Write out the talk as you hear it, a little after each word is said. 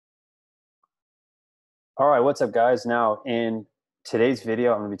All right, what's up, guys? Now, in today's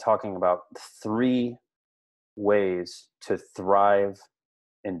video, I'm going to be talking about 3 ways to thrive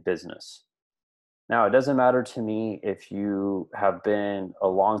in business. Now, it doesn't matter to me if you have been a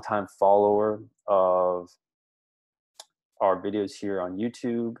longtime follower of our videos here on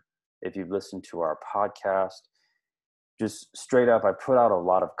YouTube, if you've listened to our podcast. Just straight up, I put out a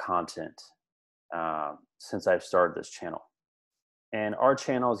lot of content since I've started this channel. And our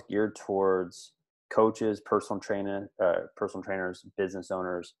channel is geared towards coaches, personal trainers, business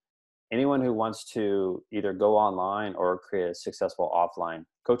owners, anyone who wants to either go online or create a successful offline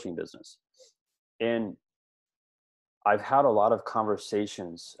coaching business. And I've had a lot of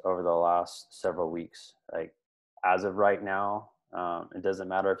conversations over the last several weeks. Like, as of right now, it doesn't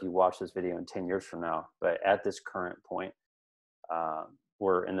matter if you watch this video in 10 years from now, but at this current point,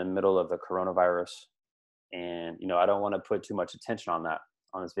 we're in the middle of the coronavirus. And, I don't want to put too much attention on that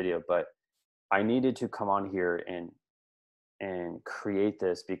on this video, but I needed to come on here and create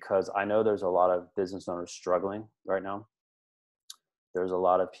this because I know there's a lot of business owners struggling right now. There's a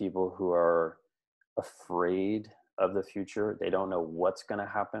lot of people who are afraid of the future. They don't know what's going to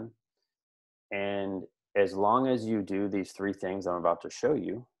happen. And as long as you do these 3 things I'm about to show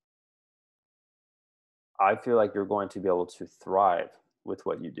you, I feel like you're going to be able to thrive with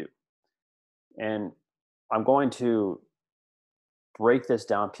what you do. And I'm going to break this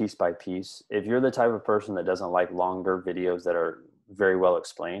down piece by piece. If you're the type of person that doesn't like longer videos that are very well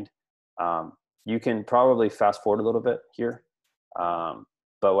explained, you can probably fast forward a little bit here.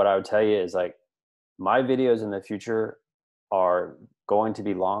 But what I would tell you is, like, my videos in the future are going to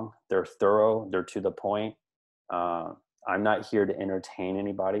be long. They're thorough. They're to the point. I'm not here to entertain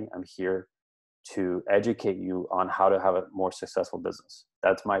anybody. I'm here to educate you on how to have a more successful business.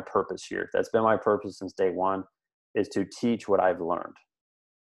 That's my purpose here. That's been my purpose since day one, is to teach what I've learned,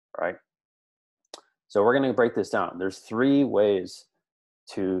 right? So we're going to break this down. There's 3 ways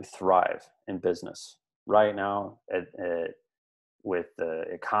to thrive in business right now. With the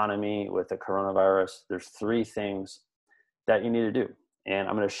economy, with the coronavirus, there's 3 things that you need to do. And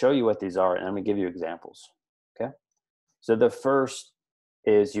I'm going to show you what these are, and I'm going to give you examples, okay? So the first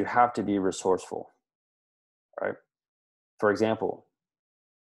is you have to be resourceful, right? For example,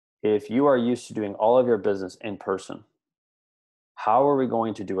 if you are used to doing all of your business in person, how are we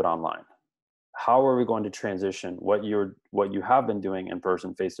going to do it online? How are we going to transition what you have been doing in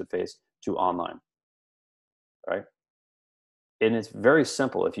person, face-to-face, to online, right? And it's very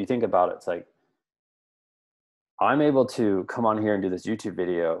simple. If you think about it, it's like, I'm able to come on here and do this YouTube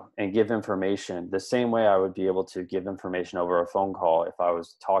video and give information the same way I would be able to give information over a phone call if I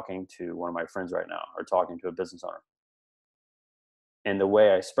was talking to one of my friends right now or talking to a business owner. And the way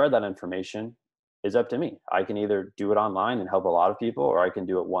I spread that information is up to me. I can either do it online and help a lot of people, or I can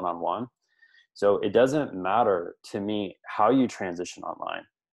do it one-on-one. So it doesn't matter to me how you transition online,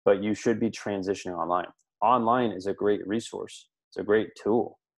 but you should be transitioning online. Online is a great resource. It's a great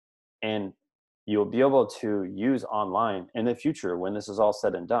tool. And you'll be able to use online in the future, when this is all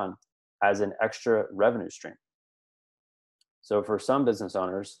said and done, as an extra revenue stream. So for some business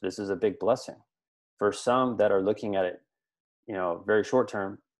owners, this is a big blessing. For some that are looking at it, very short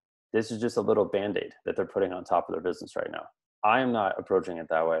term, this is just a little Band-Aid that they're putting on top of their business right now. I am not approaching it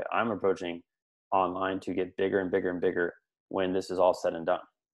that way. I'm approaching online to get bigger and bigger and bigger when this is all said and done,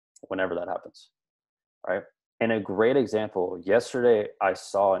 whenever that happens, right? And a great example, yesterday I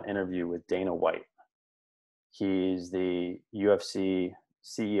saw an interview with Dana White. He's the UFC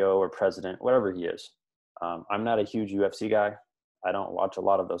CEO or president, whatever he is. I'm not a huge UFC guy. I don't watch a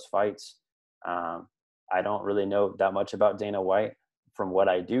lot of those fights. I don't really know that much about Dana White. From what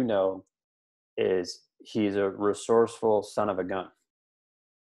I do know is he's a resourceful son of a gun,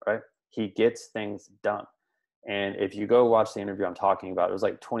 right? He gets things done. And if you go watch the interview I'm talking about, it was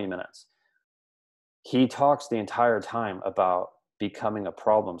like 20 minutes. He talks the entire time about becoming a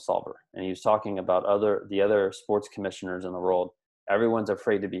problem solver. And he was talking about the other sports commissioners in the world. Everyone's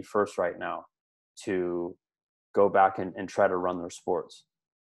afraid to be first right now to go back and try to run their sports.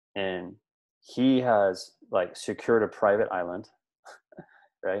 And he has, like, secured a private island,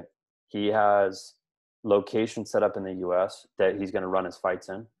 right? He has locations set up in the US that he's going to run his fights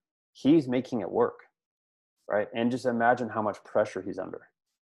in. He's making it work, right? And just imagine how much pressure he's under.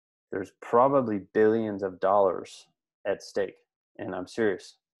 There's probably billions of dollars at stake. And I'm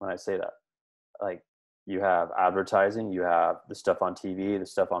serious when I say that. Like, you have advertising, you have the stuff on TV, the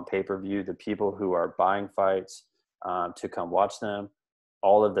stuff on pay-per-view, the people who are buying fights to come watch them,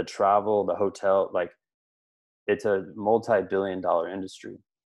 all of the travel, the hotel, like, it's a multi-billion-dollar industry.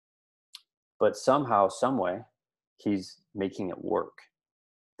 But somehow, some way, he's making it work.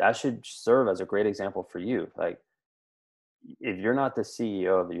 That should serve as a great example for you. Like, if you're not the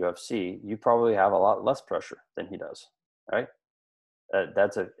CEO of the UFC, you probably have a lot less pressure than he does, right?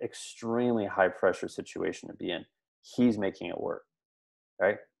 That's an extremely high pressure situation to be in. He's making it work,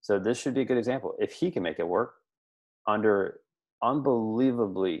 right? So this should be a good example. If he can make it work under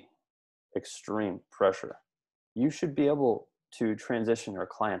unbelievably extreme pressure, you should be able to transition your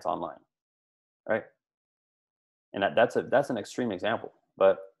clients online, right? And that's an extreme example,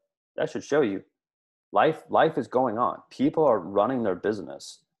 but that should show you life is going on. People are running their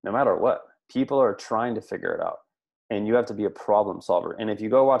business no matter what. People are trying to figure it out, and you have to be a problem solver. And if you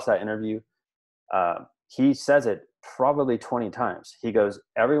go watch that interview, he says it probably 20 times. He goes,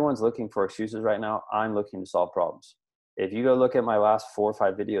 everyone's looking for excuses right now. I'm looking to solve problems. If you go look at my last 4 or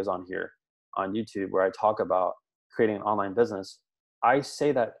 5 videos on here on YouTube where I talk about creating an online business, I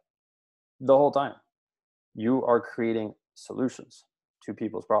say that the whole time. You are creating solutions to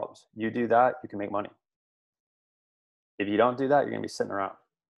people's problems. You do that, you can make money. If you don't do that, you're going to be sitting around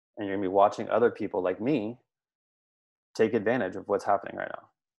and you're going to be watching other people like me take advantage of what's happening right now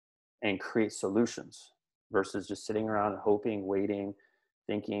and create solutions versus just sitting around and hoping, waiting,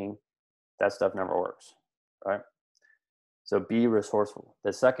 thinking. That stuff never works, right? So be resourceful.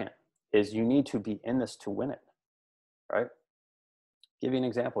 The second is you need to be in this to win it, right? Give you an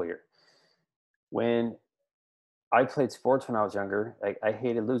example here. When I played sports when I was younger, I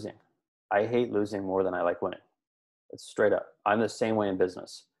hated losing. I hate losing more than I like winning. It's straight up. I'm the same way in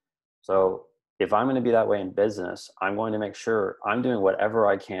business. So if I'm going to be that way in business, I'm going to make sure I'm doing whatever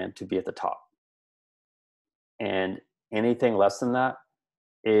I can to be at the top. And anything less than that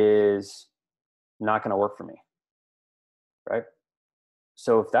is not going to work for me, right?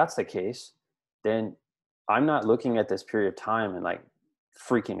 So if that's the case, then I'm not looking at this period of time and like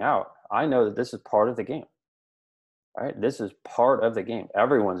freaking out. I know that this is part of the game, right? This is part of the game.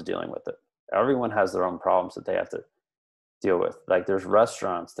 Everyone's dealing with it. Everyone has their own problems that they have to deal with. Like there's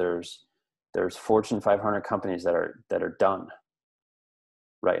restaurants, there's Fortune 500 companies that are done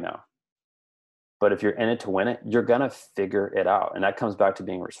right now. But if you're in it to win it, you're going to figure it out. And that comes back to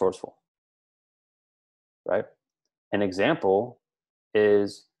being resourceful, right? An example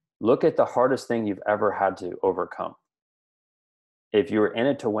is look at the hardest thing you've ever had to overcome. If you were in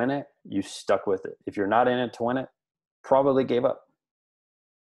it to win it, you stuck with it. If you're not in it to win it, probably gave up.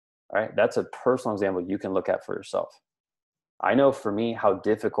 All right? That's a personal example you can look at for yourself. I know for me how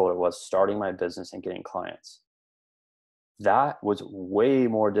difficult it was starting my business and getting clients. That was way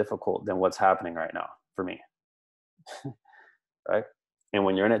more difficult than what's happening right now for me. Right? And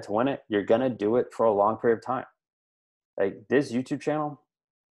when you're in it to win it, you're going to do it for a long period of time. Like this YouTube channel,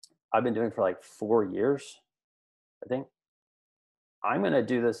 I've been doing for like 4 years, I think. I'm going to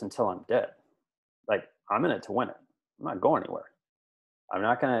do this until I'm dead. Like I'm in it to win it. I'm not going anywhere. I'm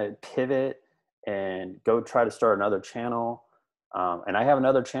not going to pivot and go try to start another channel. And I have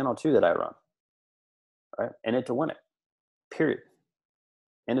another channel too that I run. Right? In it to win it. Period.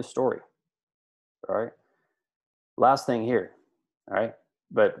 End of story. All right. Last thing here. All right.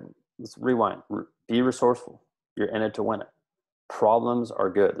 But let's rewind. Be resourceful. You're in it to win it. Problems are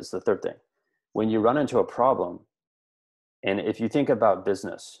good. This is the third thing. When you run into a problem, and if you think about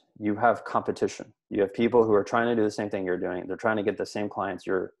business, you have competition. You have people who are trying to do the same thing you're doing. They're trying to get the same clients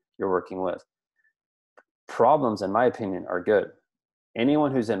you're working with. Problems, in my opinion, are good.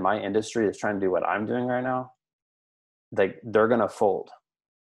 Anyone who's in my industry is trying to do what I'm doing right now, they're going to fold.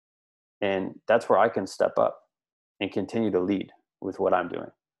 And that's where I can step up and continue to lead with what I'm doing.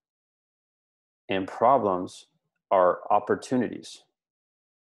 And problems are opportunities.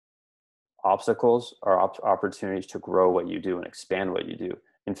 Obstacles are opportunities to grow what you do and expand what you do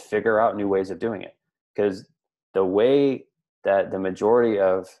and figure out new ways of doing it. Because the way that the majority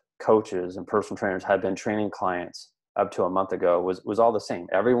of coaches and personal trainers had been training clients up to a month ago was all the same.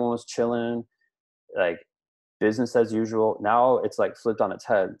 Everyone was chilling, like business as usual. Now it's like flipped on its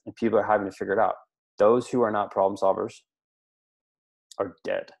head and people are having to figure it out. Those who are not problem solvers are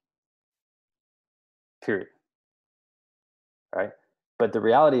dead. Period. Right? But the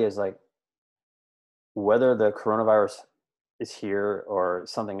reality is like, whether the coronavirus is here or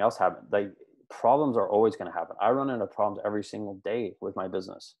something else happened, like problems are always going to happen. I run into problems every single day with my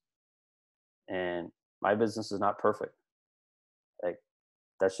business, and my business is not perfect. Like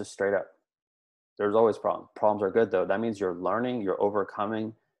that's just straight up. There's always problems. Problems are good though. That means you're learning, you're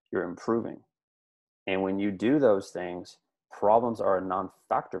overcoming, you're improving. And when you do those things, problems are a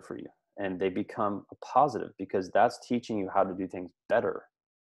non-factor for you and they become a positive because that's teaching you how to do things better.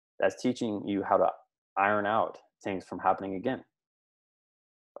 That's teaching you how to iron out things from happening again,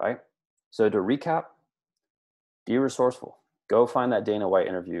 right? So to recap, be resourceful, Go find that Dana White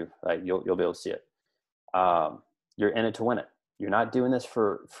interview. Like you'll be able to see it. You're in it to win it. You're not doing this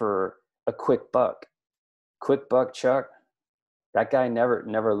for a quick buck. Quick buck, Chuck. That guy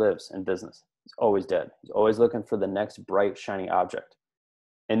never lives in business. He's always dead. He's always looking for the next bright, shiny object.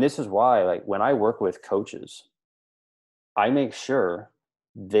 And this is why, like, when I work with coaches, I make sure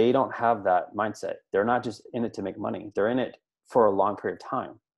they don't have that mindset. They're not just in it to make money. They're in it for a long period of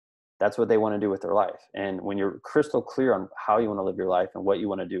time. That's what they want to do with their life. And when you're crystal clear on how you want to live your life and what you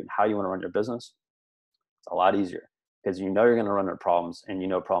want to do and how you want to run your business, it's a lot easier because you know you're going to run into problems and you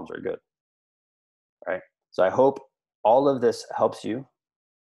know problems are good, right? So I hope all of this helps you.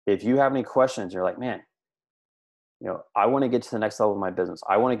 If you have any questions, you're like, man, I want to get to the next level of my business.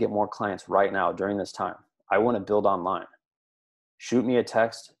 I want to get more clients right now during this time. I want to build online. Shoot me a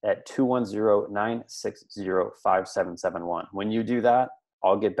text at 210-960-5771. When you do that,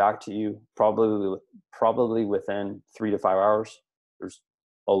 I'll get back to you probably within 3 to 5 hours. There's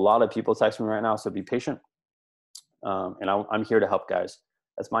a lot of people texting me right now, so be patient. And I'm here to help, guys.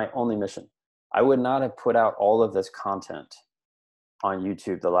 That's my only mission. I would not have put out all of this content on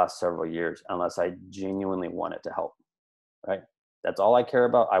YouTube the last several years unless I genuinely wanted to help, right? That's all I care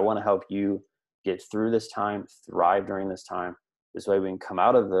about. I want to help you get through this time, thrive during this time. This way we can come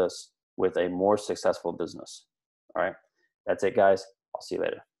out of this with a more successful business. All right. That's it, guys. I'll see you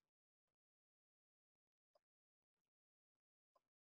later.